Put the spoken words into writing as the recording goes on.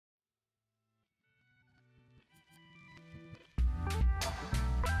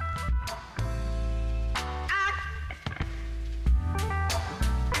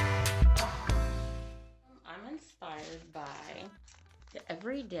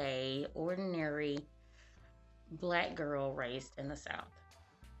everyday, ordinary Black girl raised in the South.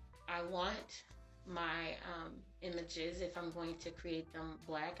 I want my images, if I'm going to create them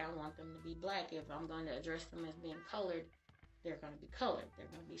Black, I want them to be Black. If I'm going to address them as being colored, they're going to be colored. They're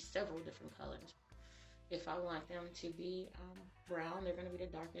going to be several different colors. If I want them to be brown, they're going to be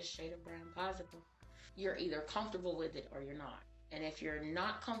the darkest shade of brown possible. You're either comfortable with it or you're not. And if you're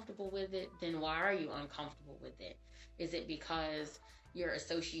not comfortable with it, then why are you uncomfortable with it? Is it because your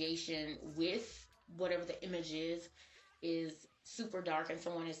association with whatever the image is super dark and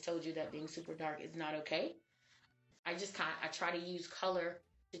someone has told you that being super dark is not okay? I try to use color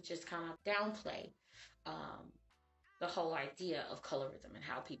to just kind of downplay the whole idea of colorism and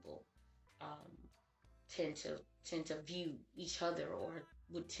how people tend to view each other, or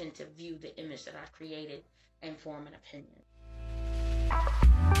would tend to view the image that I've created and form an opinion.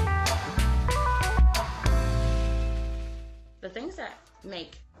 The things that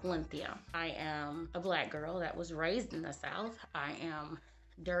make Lynthia: I am a Black girl that was raised in the South. I am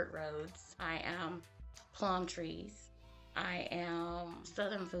dirt roads. I am plum trees. I am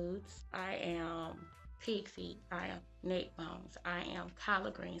Southern foods. I am pig feet. I am neck bones. I am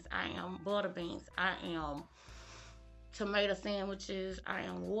collard greens. I am butter beans. I am tomato sandwiches. I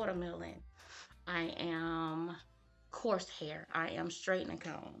am watermelon. I am coarse hair. I am straightening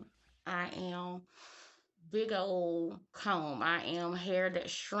comb. I am big old comb. I am hair that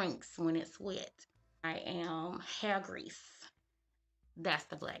shrinks when it's wet. I am hair grease. That's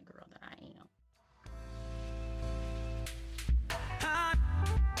the Black girl that I am.